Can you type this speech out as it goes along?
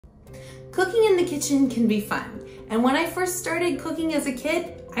Cooking in the kitchen can be fun, and when I first started cooking as a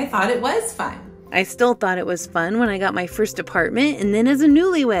kid, I thought it was fun. I still thought it was fun when I got my first apartment and then as a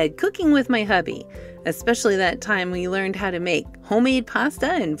newlywed cooking with my hubby, especially that time we learned how to make homemade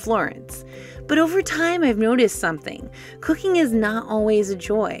pasta in Florence. But over time I've noticed something. Cooking is not always a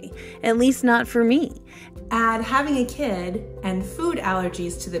joy, at least not for me. Add having a kid and food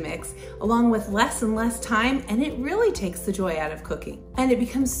allergies to the mix, along with less and less time, and it really takes the joy out of cooking. And it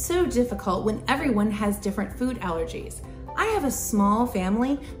becomes so difficult when everyone has different food allergies. I have a small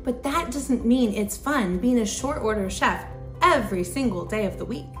family, but that doesn't mean it's fun being a short order chef every single day of the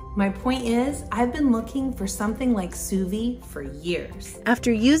week. My point is, I've been looking for something like Suvie for years.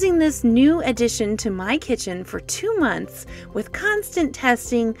 After using this new addition to my kitchen for 2 months with constant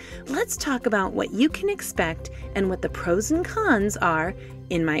testing, let's talk about what you can expect and what the pros and cons are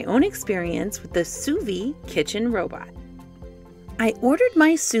in my own experience with the Suvie kitchen robot. I ordered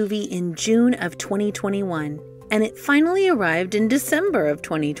my Suvie in June of 2021. And it finally arrived in December of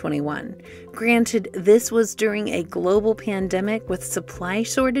 2021. Granted, this was during a global pandemic with supply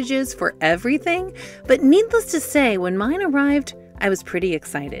shortages for everything, but needless to say, when mine arrived, I was pretty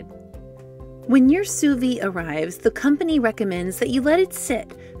excited. When your Suvie arrives, the company recommends that you let it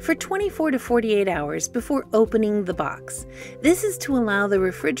sit for 24 to 48 hours before opening the box. This is to allow the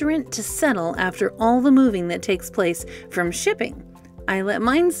refrigerant to settle after all the moving that takes place from shipping. I let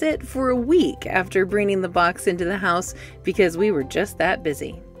mine sit for a week after bringing the box into the house because we were just that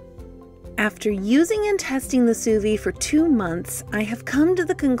busy. After using and testing the Suvie for 2 months, I have come to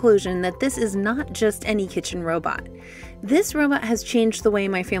the conclusion that this is not just any kitchen robot. This robot has changed the way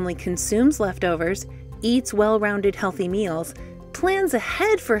my family consumes leftovers, eats well-rounded healthy meals, plans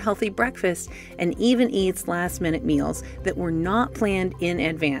ahead for healthy breakfast, and even eats last-minute meals that were not planned in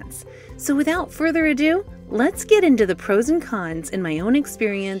advance. So without further ado, let's get into the pros and cons in my own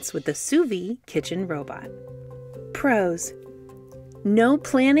experience with the Suvie kitchen robot. Pros. No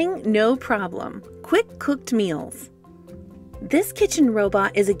planning, no problem. Quick cooked meals. This kitchen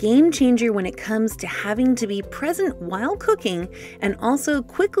robot is a game changer when it comes to having to be present while cooking and also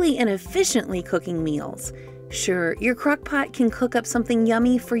quickly and efficiently cooking meals. Sure, your crock pot can cook up something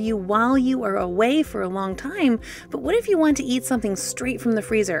yummy for you while you are away for a long time, but what if you want to eat something straight from the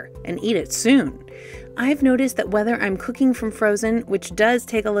freezer and eat it soon? I've noticed that whether I'm cooking from frozen, which does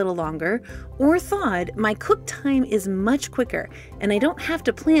take a little longer, or thawed, my cook time is much quicker, and I don't have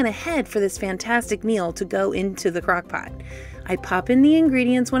to plan ahead for this fantastic meal to go into the crock pot. I pop in the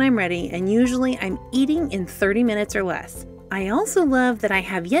ingredients when I'm ready, and usually I'm eating in 30 minutes or less. I also love that I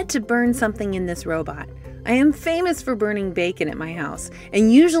have yet to burn something in this robot. I am famous for burning bacon at my house,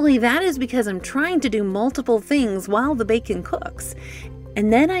 and usually that is because I'm trying to do multiple things while the bacon cooks.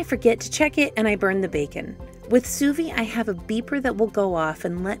 And then I forget to check it and I burn the bacon. With Suvie, I have a beeper that will go off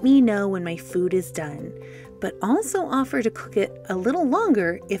and let me know when my food is done, but also offer to cook it a little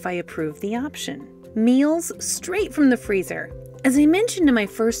longer if I approve the option. Meals straight from the freezer. As I mentioned in my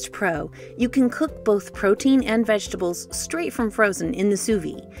first pro, you can cook both protein and vegetables straight from frozen in the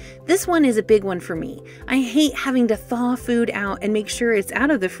Suvie. This one is a big one for me. I hate having to thaw food out and make sure it's out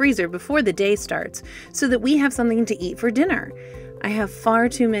of the freezer before the day starts so that we have something to eat for dinner. I have far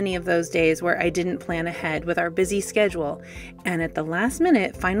too many of those days where I didn't plan ahead with our busy schedule, and at the last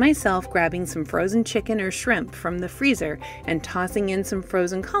minute find myself grabbing some frozen chicken or shrimp from the freezer and tossing in some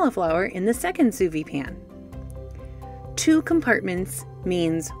frozen cauliflower in the second Suvie pan. 2 compartments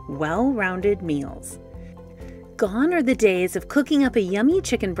means well-rounded meals. Gone are the days of cooking up a yummy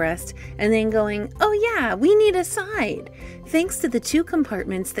chicken breast and then going, oh yeah, we need a side. Thanks to the 2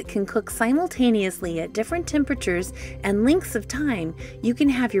 compartments that can cook simultaneously at different temperatures and lengths of time, you can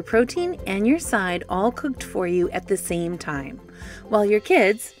have your protein and your side all cooked for you at the same time, while your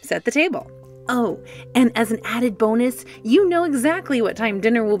kids set the table. Oh, and as an added bonus, you know exactly what time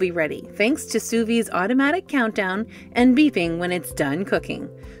dinner will be ready, thanks to Suvie's automatic countdown and beeping when it's done cooking.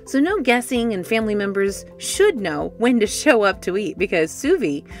 So no guessing, and family members should know when to show up to eat because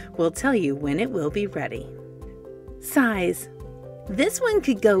Suvie will tell you when it will be ready. Size. This one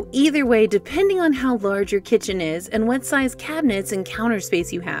could go either way depending on how large your kitchen is and what size cabinets and counter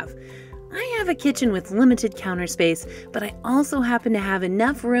space you have. I have a kitchen with limited counter space, but I also happen to have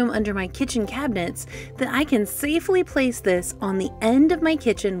enough room under my kitchen cabinets that I can safely place this on the end of my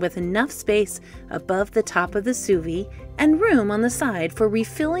kitchen with enough space above the top of the Suvie and room on the side for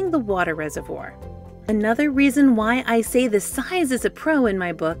refilling the water reservoir. Another reason why I say the size is a pro in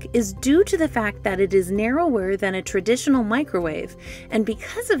my book is due to the fact that it is narrower than a traditional microwave, and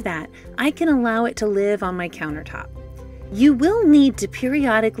because of that, I can allow it to live on my countertop. You will need to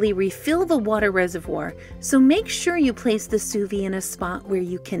periodically refill the water reservoir, so make sure you place the sous vide in a spot where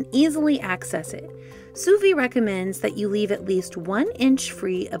you can easily access it. Suvie recommends that you leave at least 1 inch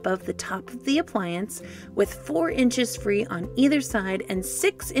free above the top of the appliance, with 4 inches free on either side and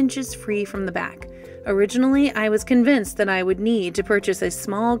 6 inches free from the back. Originally, I was convinced that I would need to purchase a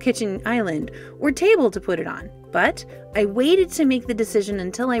small kitchen island or table to put it on, but I waited to make the decision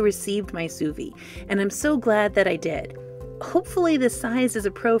until I received my sous vide, and I'm so glad that I did. Hopefully the size is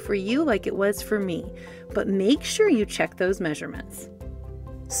a pro for you like it was for me, but make sure you check those measurements.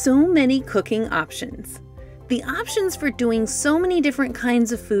 So many cooking options. The options for doing so many different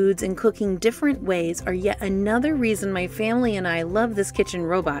kinds of foods and cooking different ways are yet another reason my family and I love this kitchen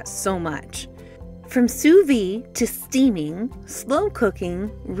robot so much. From sous vide to steaming, slow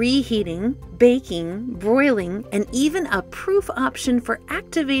cooking, reheating, baking, broiling, and even a proof option for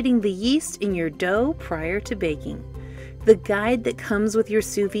activating the yeast in your dough prior to baking. The guide that comes with your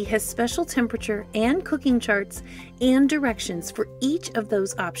sous vide has special temperature and cooking charts and directions for each of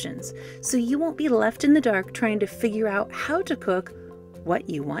those options, so you won't be left in the dark trying to figure out how to cook what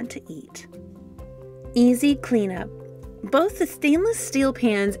you want to eat. Easy cleanup. Both the stainless steel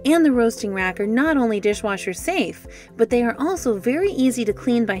pans and the roasting rack are not only dishwasher safe, but they are also very easy to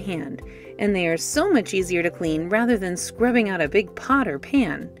clean by hand, and they are so much easier to clean rather than scrubbing out a big pot or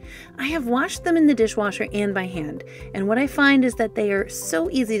pan. I have washed them in the dishwasher and by hand, and what I find is that they are so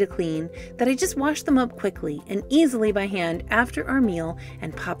easy to clean that I just wash them up quickly and easily by hand after our meal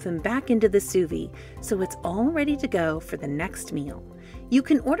and pop them back into the sous vide, so it's all ready to go for the next meal. You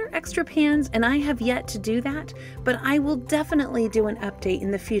can order extra pans, and I have yet to do that, but I will definitely do an update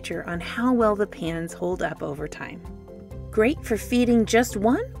in the future on how well the pans hold up over time. Great for feeding just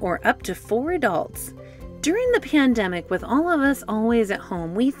 1 or up to 4 adults. During the pandemic, with all of us always at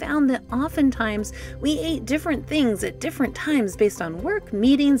home, we found that oftentimes we ate different things at different times based on work,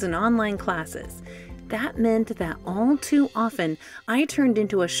 meetings, and online classes. That meant that all too often, I turned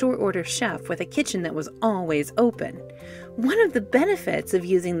into a short-order chef with a kitchen that was always open. One of the benefits of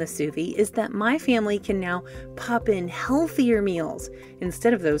using the sous vide is that my family can now pop in healthier meals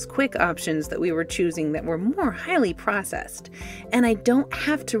instead of those quick options that we were choosing that were more highly processed. And I don't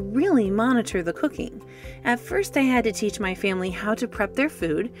have to really monitor the cooking. At first, I had to teach my family how to prep their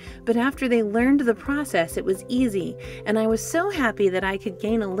food, but after they learned the process, it was easy, and I was so happy that I could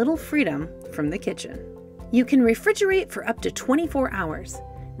gain a little freedom from the kitchen. You can refrigerate for up to 24 hours.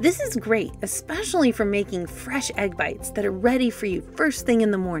 This is great, especially for making fresh egg bites that are ready for you first thing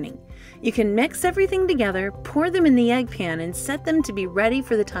in the morning. You can mix everything together, pour them in the egg pan, and set them to be ready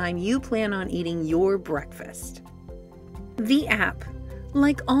for the time you plan on eating your breakfast. The app.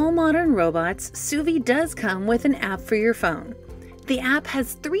 Like all modern robots, Suvie does come with an app for your phone. The app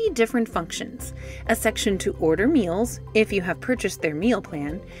has 3 different functions: a section to order meals, if you have purchased their meal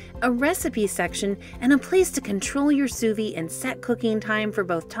plan, a recipe section, and a place to control your sous vide and set cooking time for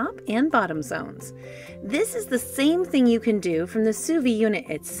both top and bottom zones. This is the same thing you can do from the sous vide unit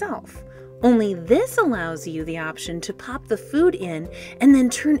itself. Only this allows you the option to pop the food in and then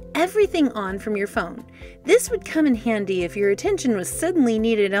turn everything on from your phone. This would come in handy if your attention was suddenly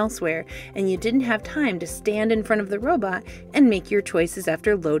needed elsewhere and you didn't have time to stand in front of the robot and make your choices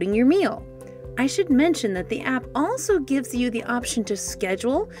after loading your meal. I should mention that the app also gives you the option to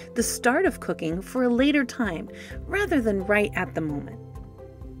schedule the start of cooking for a later time rather than right at the moment.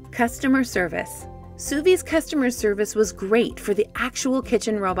 Customer service. Suvie's customer service was great for the actual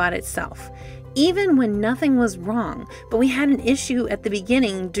kitchen robot itself. Even when nothing was wrong, but we had an issue at the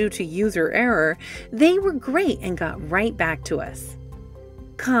beginning due to user error, they were great and got right back to us.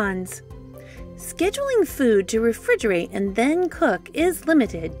 Cons. Scheduling food to refrigerate and then cook is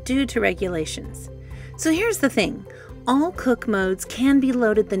limited due to regulations. So here's the thing. All cook modes can be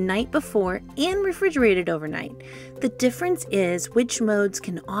loaded the night before and refrigerated overnight. The difference is which modes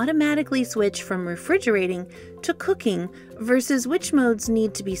can automatically switch from refrigerating to cooking versus which modes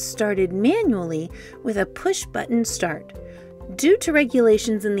need to be started manually with a push-button start. Due to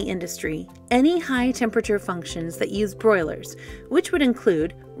regulations in the industry, any high-temperature functions that use broilers, which would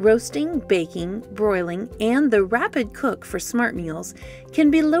include roasting, baking, broiling, and the rapid cook for smart meals,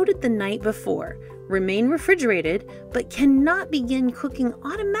 can be loaded the night before, remain refrigerated, but cannot begin cooking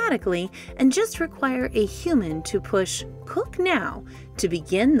automatically and just require a human to push Cook Now to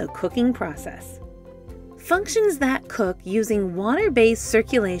begin the cooking process. Functions that cook using water-based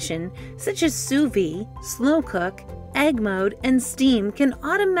circulation, such as sous vide, slow cook, egg mode, and steam, can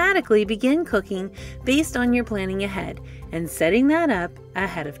automatically begin cooking based on your planning ahead and setting that up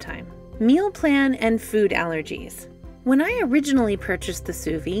ahead of time. Meal plan and food allergies. When I originally purchased the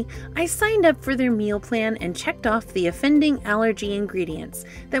Suvie, I signed up for their meal plan and checked off the offending allergy ingredients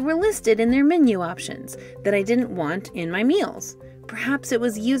that were listed in their menu options that I didn't want in my meals. Perhaps it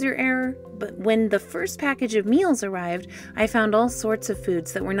was user error, but when the first package of meals arrived, I found all sorts of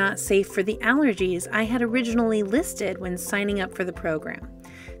foods that were not safe for the allergies I had originally listed when signing up for the program.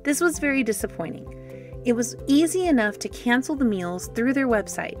 This was very disappointing. It was easy enough to cancel the meals through their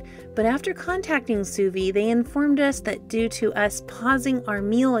website, but after contacting Suvie, they informed us that due to us pausing our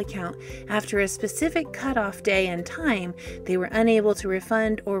meal account after a specific cutoff day and time, they were unable to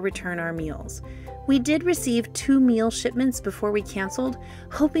refund or return our meals. We did receive 2 meal shipments before we canceled,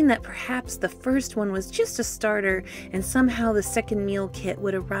 hoping that perhaps the first one was just a starter and somehow the second meal kit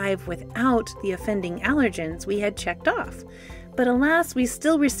would arrive without the offending allergens we had checked off. But alas, we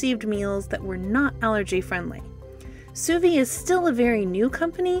still received meals that were not allergy friendly. Suvie is still a very new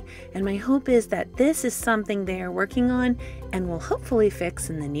company, and my hope is that this is something they are working on and will hopefully fix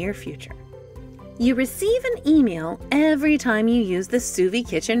in the near future. You receive an email every time you use the Suvie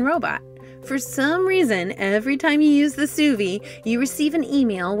kitchen robot. For some reason, every time you use the Suvie, you receive an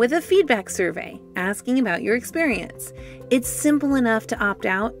email with a feedback survey asking about your experience. It's simple enough to opt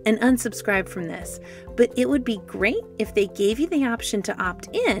out and unsubscribe from this, but it would be great if they gave you the option to opt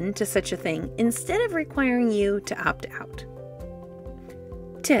in to such a thing instead of requiring you to opt out.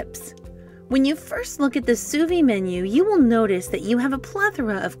 Tips. When you first look at the Suvie menu, you will notice that you have a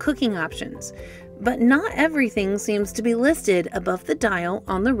plethora of cooking options, but not everything seems to be listed above the dial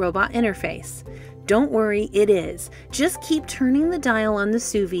on the robot interface. Don't worry, it is. Just keep turning the dial on the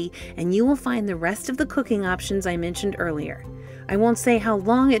Suvie and you will find the rest of the cooking options I mentioned earlier. I won't say how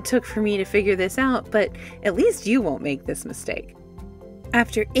long it took for me to figure this out, but at least you won't make this mistake.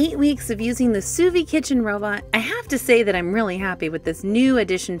 After 8 weeks of using the Suvie kitchen robot, I have to say that I'm really happy with this new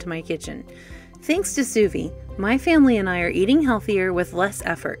addition to my kitchen. Thanks to Suvie, my family and I are eating healthier with less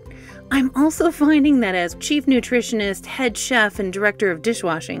effort. I'm also finding that as chief nutritionist, head chef, and director of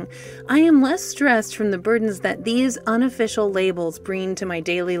dishwashing, I am less stressed from the burdens that these unofficial labels bring to my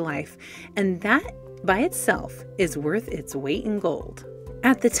daily life, and that by itself is worth its weight in gold.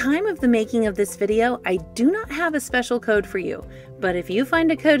 At the time of the making of this video, I do not have a special code for you, but if you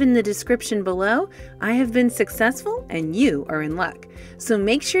find a code in the description below, I have been successful and you are in luck. So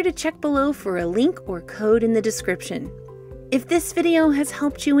make sure to check below for a link or code in the description. If this video has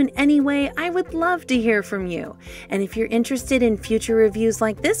helped you in any way, I would love to hear from you. And if you're interested in future reviews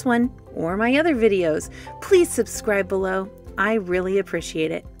like this one, or my other videos, please subscribe below. I really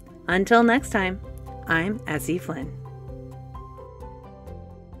appreciate it. Until next time, I'm Essi Flynn.